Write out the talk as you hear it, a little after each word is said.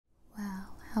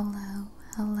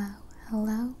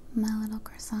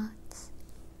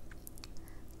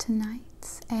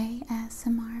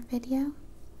video,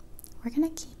 we're gonna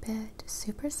keep it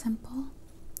super simple.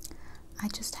 I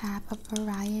just have a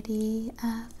variety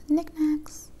of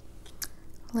knickknacks,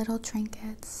 little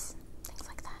trinkets, things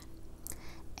like that.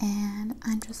 And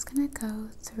I'm just gonna go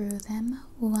through them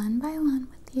one by one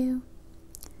with you,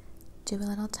 do a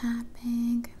little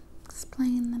tapping,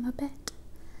 explain them a bit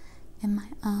in my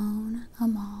own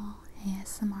amalzd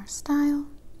ASMR style.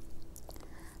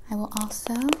 I will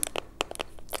also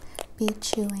be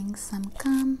chewing some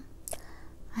gum.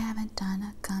 I haven't done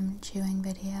a gum chewing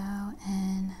video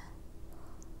in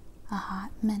a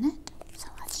hot minute, so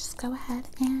let's just go ahead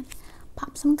and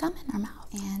pop some gum in our mouth.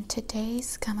 And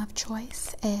today's gum of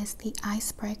choice is the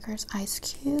Icebreakers Ice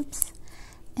Cubes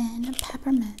in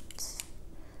Peppermint.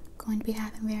 Going to be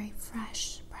having very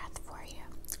fresh breath for you.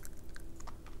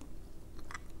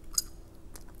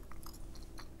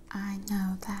 I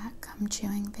know that gum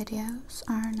chewing videos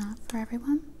are not for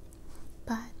everyone,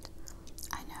 but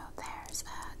I know there's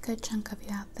a good chunk of you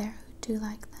out there who do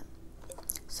like them.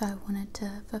 So I wanted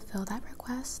to fulfill that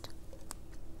request.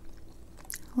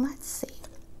 Let's see.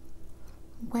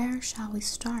 Where shall we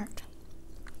start?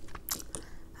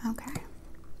 Okay.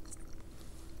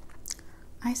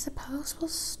 I suppose we'll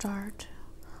start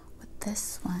with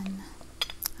this one.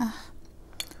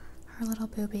 Her little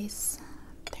boobies,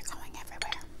 they're going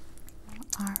everywhere.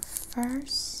 Our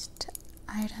first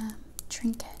item,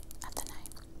 trinket of the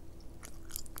night,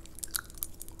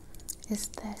 is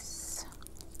this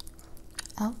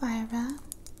Elvira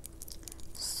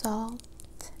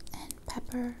salt and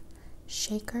pepper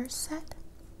shaker set.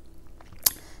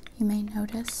 You may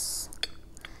notice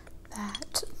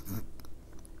that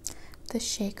the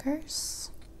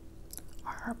shakers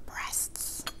are her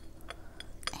breasts,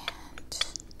 and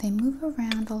they move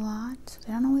around a lot.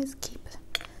 They don't always keep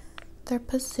their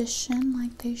position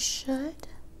like they should.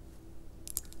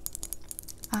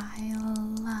 I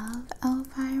love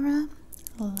Elvira,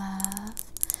 love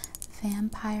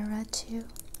Vampira too.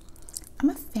 I'm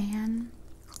a fan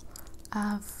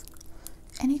of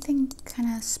anything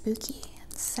kind of spooky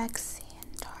and sexy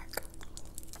and dark.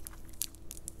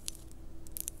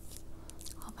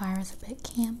 Elvira's a bit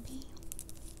campy.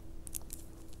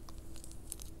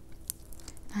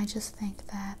 I just think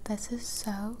that this is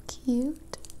so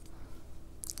cute.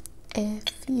 If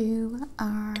you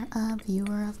are a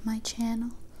viewer of my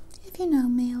channel, if you know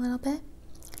me a little bit,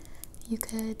 you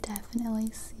could definitely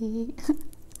see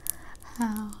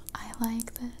how I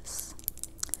like this.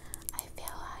 I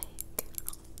feel like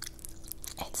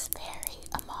it's very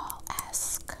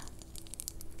amalzd-esque.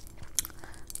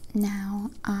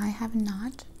 Now, I have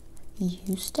not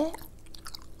used it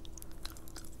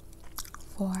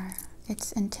for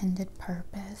its intended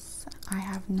purpose. I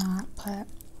have not put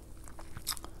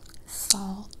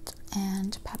salt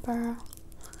and pepper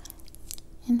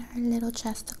in her little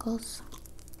chesticles.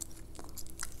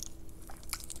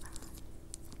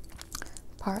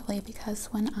 Partly because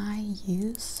when I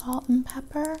use salt and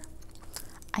pepper,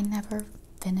 I never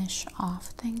finish off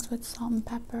things with salt and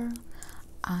pepper.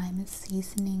 I'm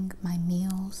seasoning my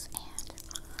meals, and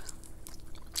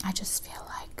I just feel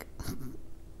like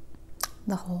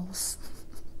the holes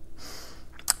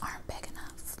aren't big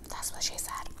enough. That's what she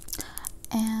said.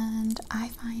 And I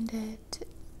find it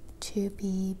to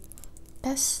be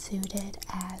best suited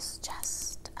as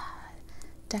just a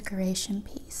decoration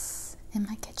piece in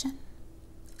my kitchen.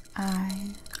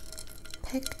 I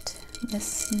picked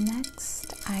this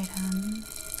next item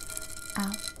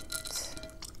out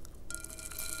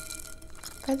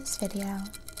for this video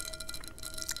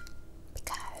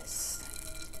because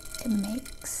it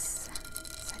makes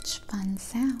such fun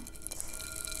sounds.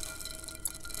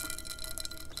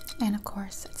 And of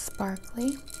course it's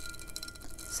sparkly,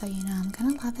 so you know I'm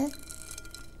gonna love it.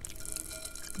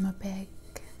 I'm a big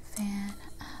fan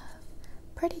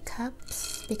of pretty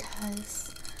cups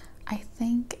because I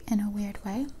think in a weird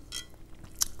way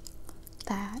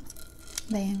that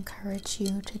they encourage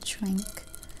you to drink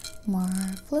more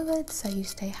fluid so you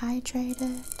stay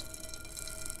hydrated.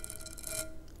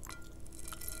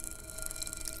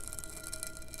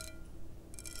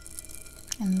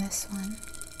 And this one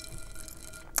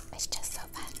is just so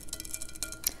fun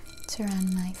to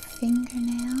run my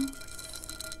fingernails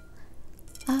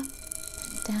up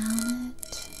and down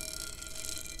it.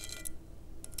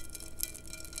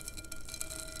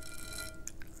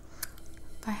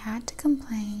 If I had to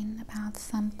complain about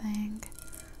something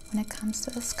when it comes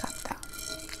to this cup though,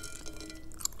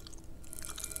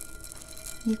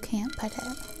 you can't put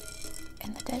it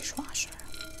in the dishwasher.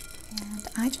 And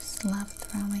I just love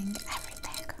throwing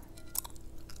everything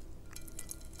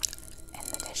in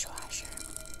the dishwasher.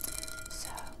 So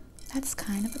that's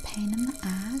kind of a pain in the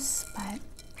ass, but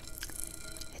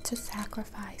a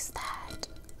sacrifice that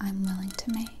I'm willing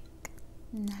to make.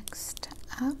 Next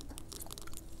up,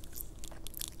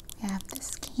 we have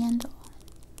this candle.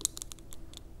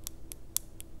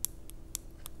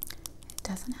 It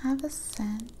doesn't have a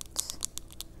scent.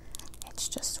 It's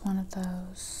just one of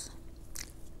those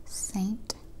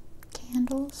saint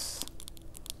candles.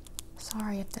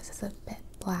 Sorry if this is a bit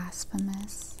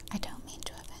blasphemous. I don't mean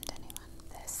to offend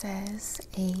anyone. This is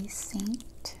a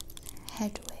Saint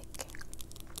Hedwig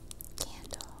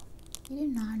candle. You do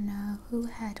not know who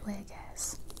Hedwig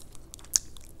is.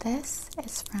 This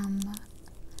is from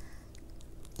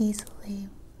easily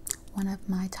one of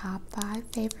my top 5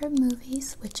 favorite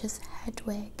movies, which is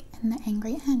Hedwig and the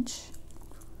Angry Inch.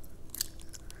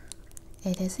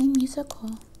 It is a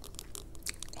musical,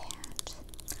 and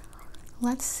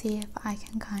let's see if I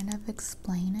can kind of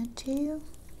explain it to you.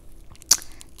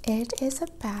 It is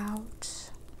about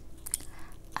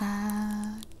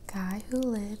a guy who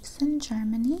lives in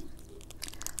Germany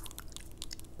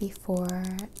before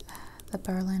the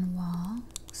Berlin Wall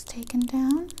was taken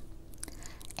down,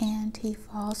 and he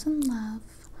falls in love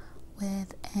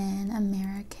with an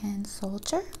American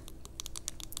soldier,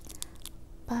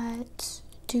 but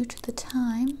due to the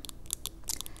time,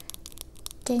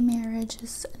 gay marriage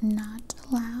is not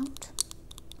allowed,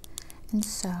 and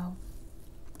so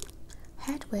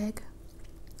Hedwig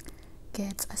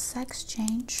gets a sex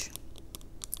change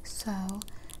so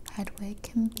Hedwig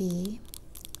can be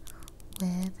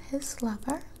with his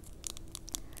lover,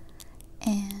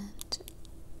 and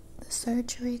the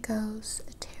surgery goes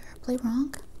terribly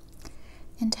wrong,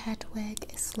 and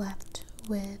Hedwig is left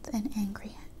with an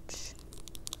angry inch.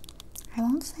 I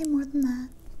won't say more than that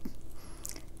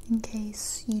in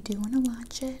case you do want to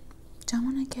watch it. Don't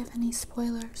want to give any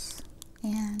spoilers,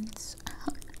 and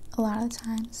a lot of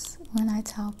times when I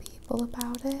tell people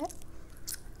about it,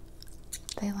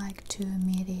 they like to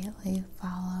immediately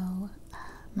follow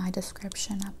my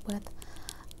description up with,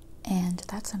 and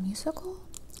that's a musical?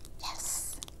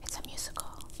 Yes, it's a musical.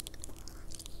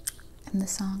 And the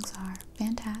songs are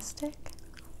fantastic.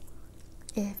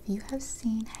 If you have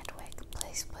seen Hedwig,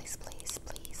 please, please, please,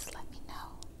 please let me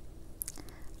know.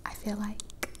 I feel like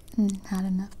not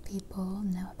enough people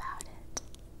know about it.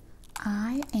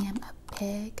 I am a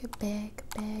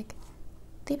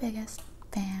the biggest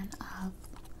fan of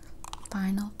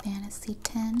Final Fantasy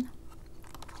X.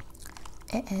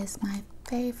 It is my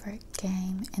favorite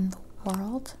game in the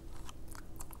world.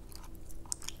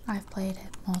 I've played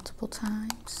it multiple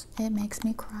times. It makes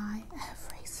me cry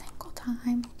every single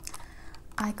time.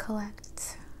 I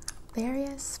collect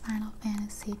various Final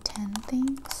Fantasy X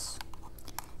things,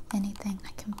 anything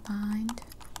I can find,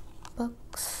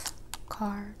 books,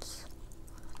 cards,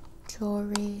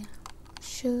 jewelry,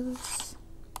 shoes,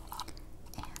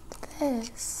 and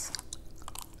this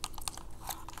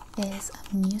is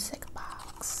a music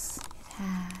box. It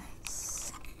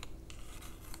has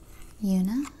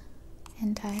Yuna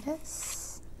and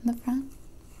Titus in the front,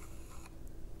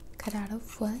 cut out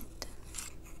of wood,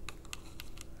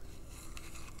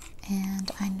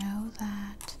 and I know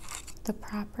that the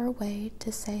proper way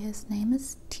to say his name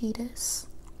is Titus,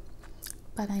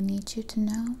 but I need you to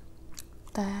know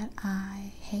that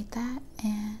I hate that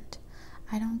and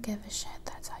I don't give a shit.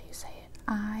 That's how you say it.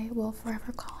 I will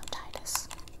forever call him Titus.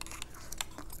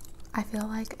 I feel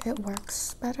like it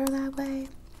works better that way.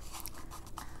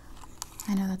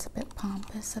 I know that's a bit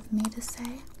pompous of me to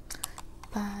say,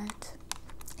 but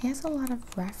he has a lot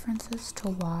of references to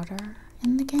water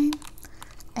in the game,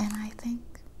 and I think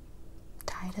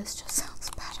Titus just sounds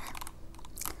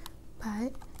better.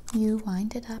 But you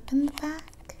wind it up in the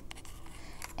back,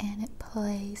 and it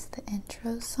plays the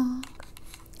intro song.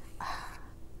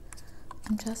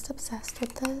 I'm just obsessed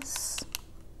with this.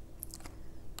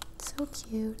 It's so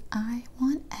cute. I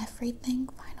want everything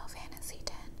Final Fantasy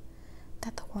X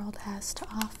that the world has to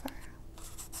offer.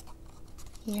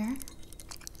 Here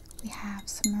we have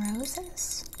some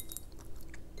roses.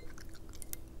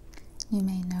 You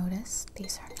may notice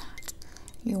these are not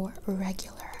your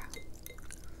regular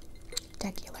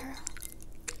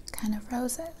kind of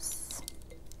roses.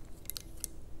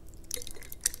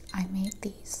 I made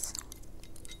these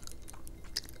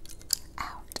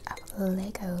out of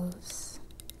Legos.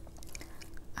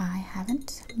 I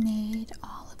haven't made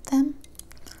all of them.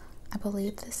 I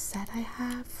believe the set I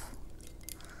have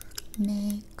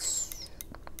makes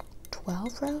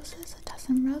 12 roses, a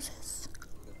dozen roses.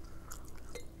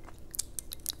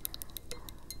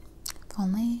 I've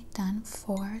only done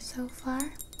 4 so far.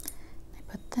 I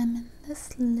put them in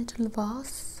this little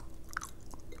vase.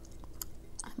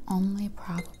 I'm only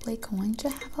probably going to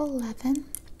have 11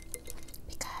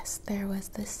 because there was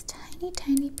this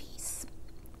tiny piece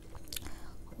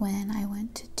when I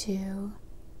went to do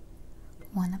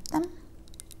one of them,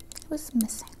 it was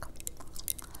missing.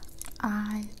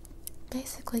 I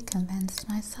basically convinced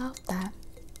myself that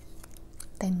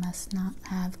they must not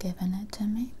have given it to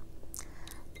me.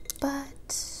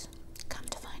 But come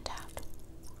to find out,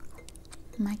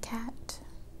 my cat,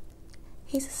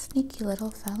 he's a sneaky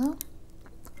little fellow,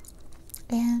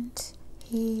 and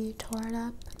he tore it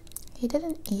up. He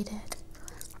didn't eat it.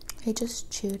 He just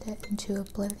chewed it into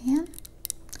oblivion.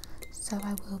 So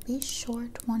I will be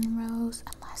short one rose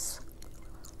unless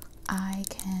I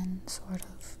can sort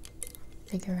of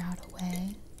figure out a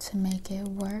way to make it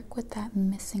work with that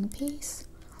missing piece.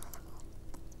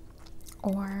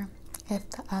 Or if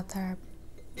the other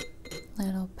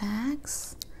little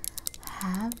bags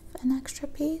have an extra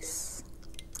piece.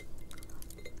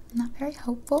 I'm not very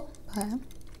hopeful, but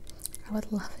I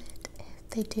would love it if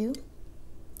they do.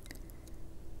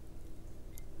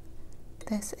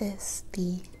 This is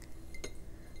the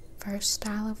first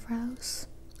style of rose,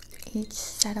 each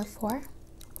set of 4.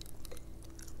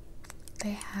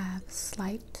 They have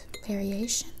slight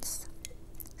variations,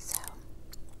 so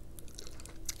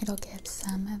it'll give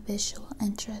some visual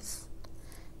interest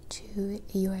to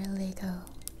your Lego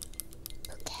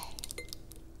bouquet.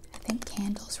 I think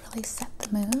candles really set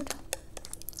the mood,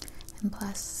 and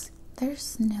plus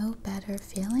there's no better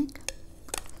feeling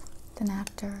than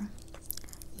after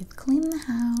you've cleaned the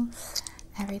house,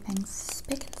 everything's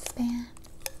spick and span,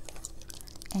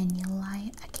 and you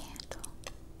light a candle.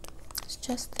 It's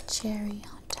just the cherry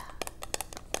on top.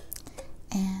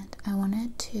 And I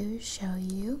wanted to show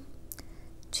you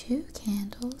 2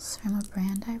 candles from a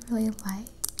brand I really like.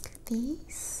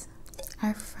 These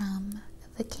are from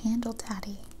the Candle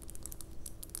Daddy.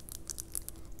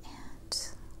 And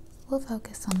we'll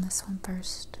focus on this one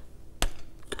first.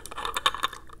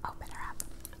 Open her up.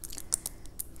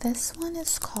 This one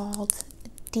is called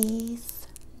D's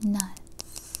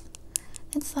Nuts.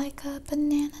 It's like a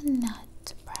banana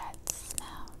nut bread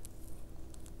smell.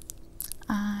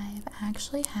 I've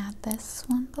actually had this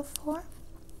one before.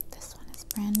 This one is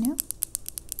brand new.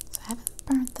 So I haven't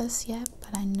burnt this yet,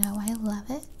 but I know I love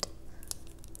it.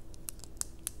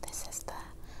 This is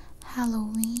the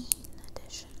Halloween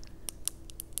edition.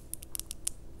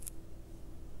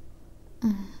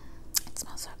 It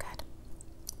smells so good.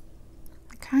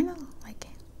 I kind of like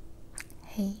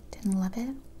hate and love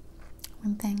it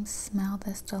when things smell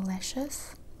this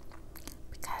delicious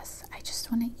because I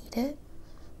just want to eat it.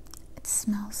 It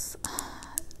smells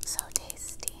so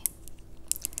tasty.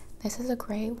 This is a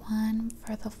great one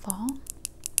for the fall.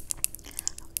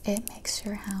 It makes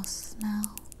your house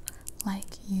smell like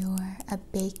you're a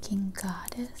baking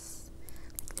goddess.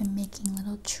 You've been making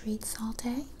little treats all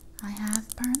day. I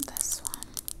have burnt this one.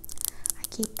 I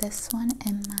keep this one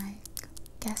in my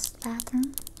guest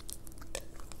bathroom.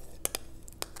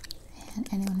 And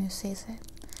anyone who sees it,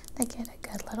 they get a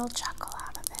good little chuckle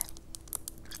out of it.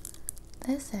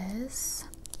 This is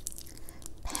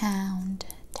Pound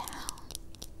Town.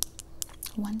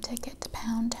 1 ticket to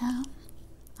Pound Town.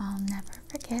 I'll never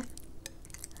forget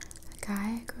a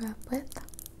guy I grew up with.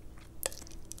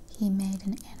 He made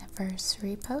an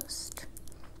anniversary post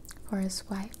for his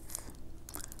wife,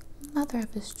 mother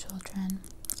of his children,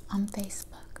 on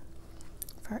Facebook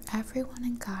for everyone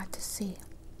in God to see.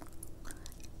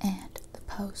 And the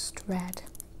post read,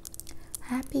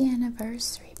 "Happy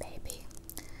anniversary, baby.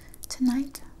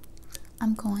 Tonight,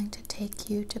 I'm going to take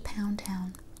you to Pound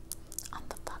Town on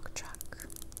the fuck truck."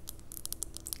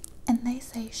 And they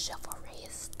say chivalry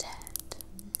is dead.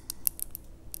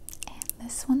 And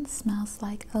this one smells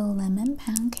like a lemon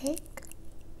pound cake.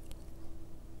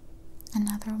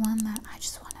 Another one that I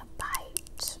just want to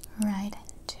bite right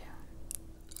into.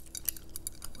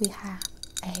 We have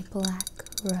a black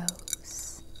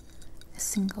rose. A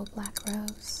single black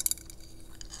rose.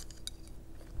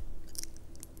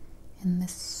 In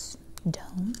this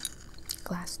dome,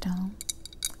 glass dome.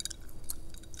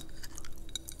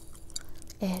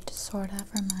 It sort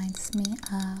of reminds me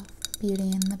of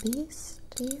Beauty and the Beast.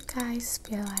 Do you guys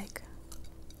feel like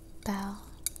Belle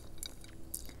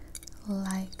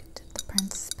liked the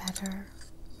prince better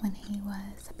when he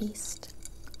was a beast?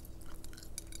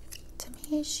 To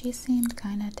me, she seemed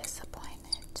kind of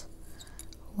disappointed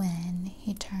when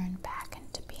he turned back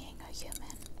into being a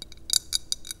human.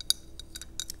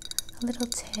 A little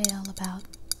tale about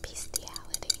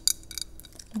bestiality.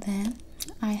 Then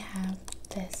I have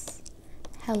this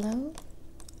Hello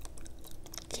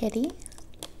Kitty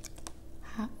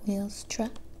Hot Wheels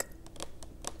truck.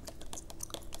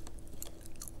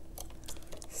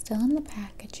 Still in the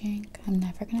packaging. I'm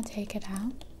never going to take it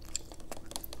out.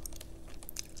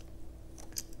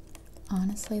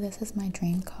 honestly, this is my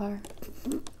dream car.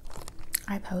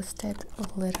 I posted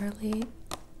literally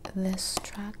this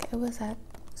truck. It was at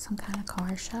some kind of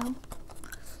car show,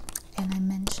 and I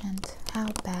mentioned how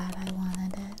bad I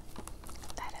wanted it,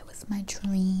 that it was my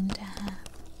dream to have.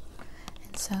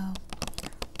 And so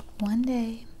one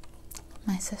day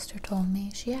my sister told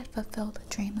me she had fulfilled a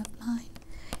dream of mine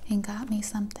and got me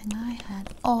something I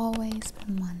had always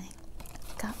been wanting.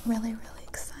 I got really, really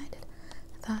excited.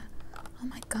 I thought, oh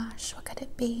my gosh, what could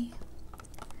it be?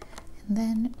 And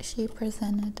then she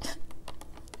presented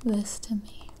this to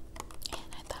me, and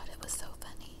I thought it was so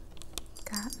funny.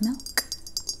 Got milk.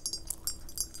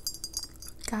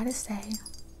 Gotta say,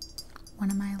 one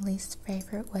of my least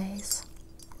favorite ways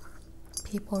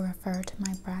people refer to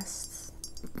my breasts.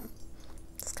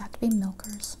 It's got to be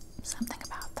milkers. Something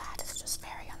about that is just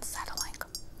very unsettling.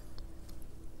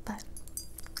 But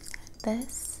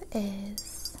this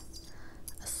is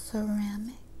a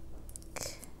ceramic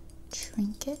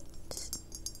trinket,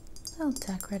 little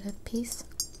decorative piece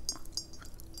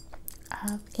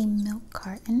of a milk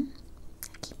carton.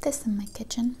 I keep this in my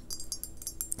kitchen.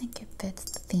 I think it fits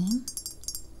the theme.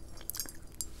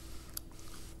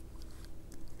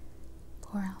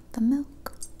 Pour out the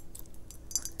milk.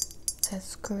 It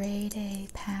says grade A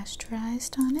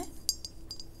pasteurized on it.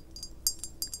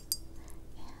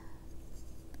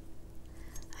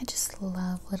 I just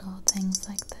love little things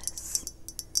like this.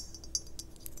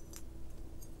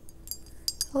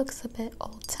 It looks a bit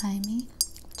old-timey,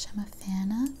 which I'm a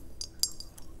fan of.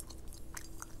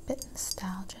 A bit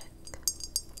nostalgic.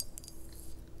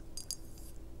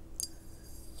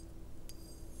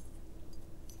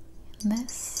 And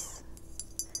this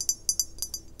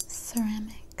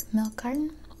ceramic milk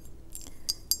carton,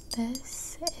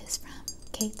 this is from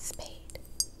Kate Spade.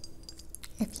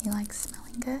 If you like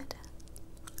smelling good,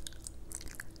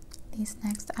 these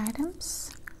next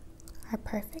items are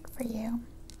perfect for you.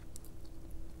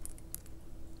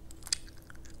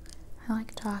 I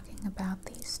like talking about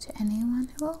these to anyone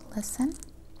who will listen.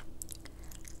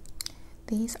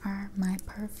 These are my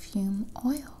perfume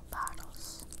oil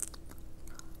bottles,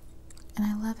 and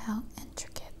I love how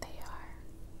intricate they are.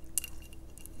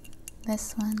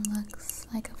 This one looks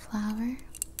like a flower.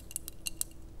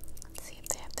 Let's see if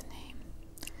they have the name.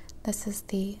 This is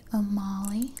the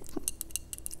amalzd.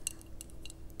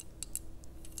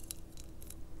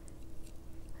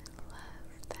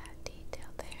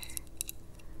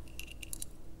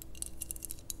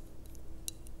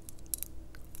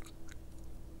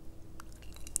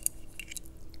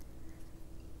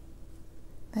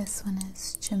 This one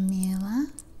is Jamila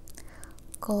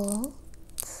Gold.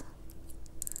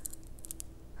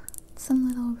 Some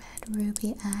little red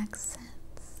ruby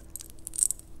accents.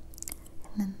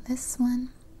 And then this one,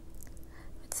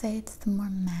 I would say it's the more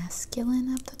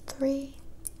masculine of the three.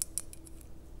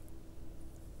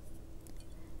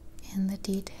 And the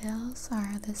details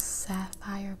are this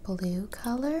sapphire blue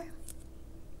color.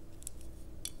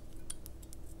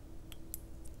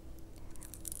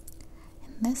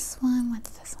 This one, what's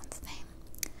this one's name?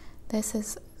 This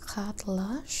is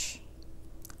Katlush.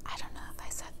 I don't know if I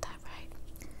said that right.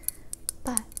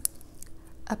 But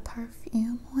a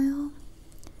perfume oil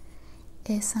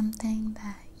is something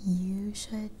that you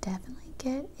should definitely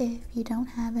get if you don't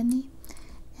have any.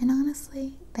 And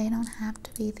honestly, they don't have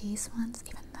to be these ones,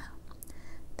 even though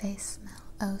they smell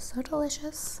oh so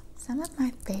delicious. Some of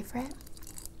my favorite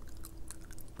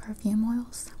perfume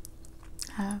oils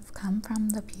have come from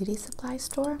the beauty supply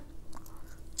store.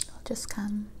 They'll just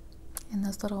come in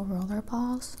those little roller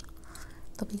balls.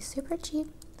 They'll be super cheap.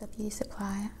 The beauty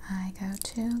supply I go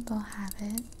to, they'll have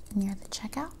it near the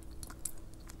checkout,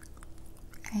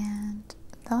 and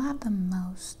they'll have the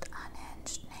most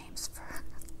unhinged names for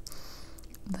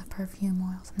the perfume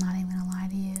oils. I'm not even gonna lie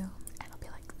to you. It'll be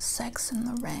like Sex in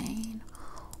the Rain,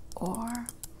 or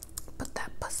Put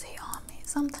That Pussy on Me,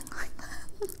 something like that.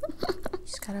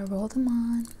 Just gotta roll them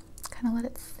on, kind of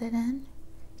let it sit in.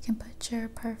 You can put your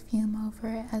perfume over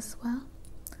it as well.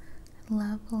 I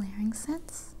love layering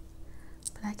scents,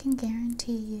 but I can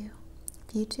guarantee you,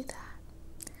 if you do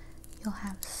that, you'll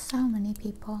have so many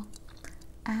people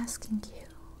asking you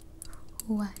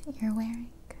what you're wearing.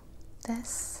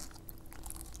 This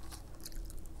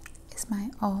is my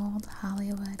old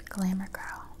Hollywood glamour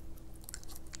girl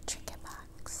trinket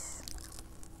box.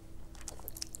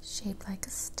 Shaped like a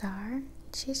star.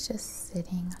 She's just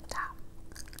sitting on top,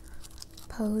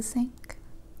 posing,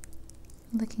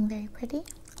 looking very pretty.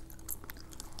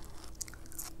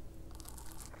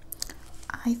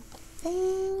 I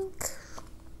think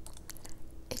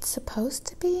it's supposed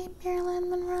to be Marilyn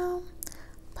Monroe,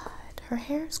 but her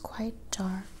hair is quite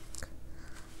dark,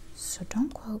 so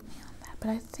don't quote me on that. but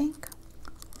I think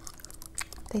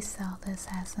they sell this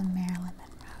as a Marilyn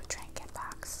Monroe trinket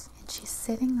box. And she's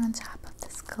sitting on top of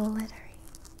this glittery,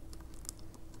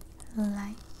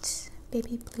 light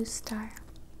baby blue star,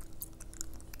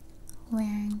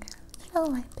 wearing a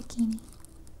little white bikini.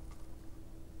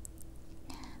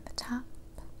 And the top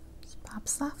just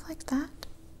pops off like that.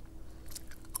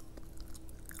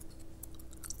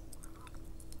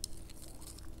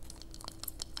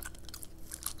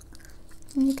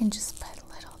 And you can just put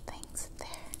little things in there,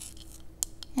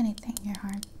 anything your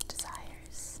heart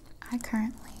desires. I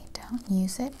currently don't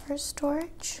use it for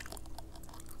storage.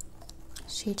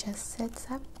 She just sits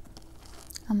up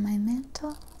on my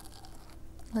mantle,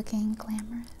 looking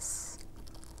glamorous.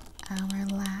 Our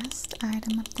last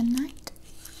item of the night,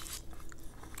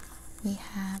 we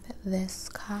have this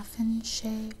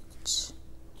coffin-shaped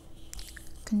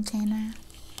container.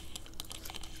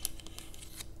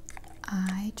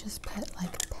 I just put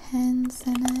like pins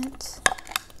in it.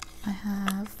 I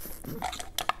have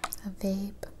a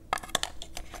vape.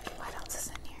 What else is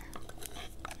in here?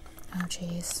 Oh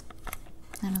geez,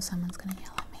 I know someone's gonna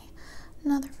yell at me.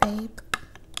 Another vape.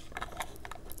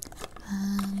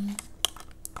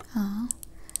 Oh,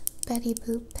 Betty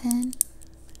Boop pin.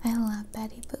 I love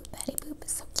Betty Boop. Betty Boop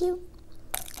is so cute.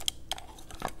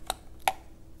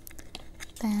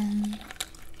 Then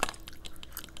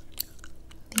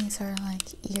these are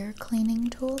like ear cleaning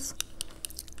tools.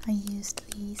 I used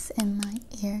these in my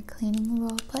ear cleaning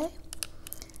roleplay.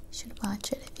 You should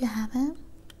watch it if you haven't.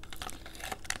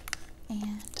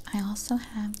 And I also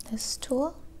have this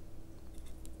tool.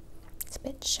 It's a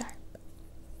bit sharp.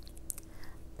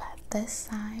 But this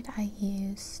side I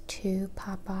use to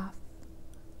pop off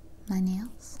my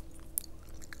nails.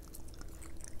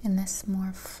 And this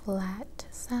more flat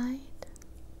side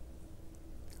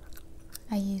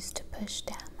I use to push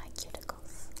down my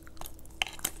cuticles.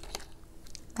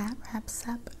 That wraps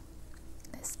up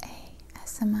this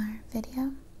ASMR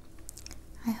video.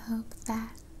 I hope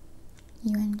that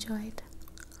you enjoyed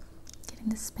getting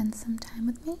to spend some time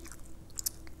with me.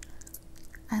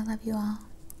 I love you all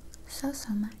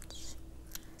so much,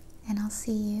 and I'll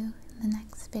see you in the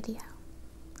next video.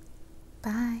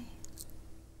 Bye.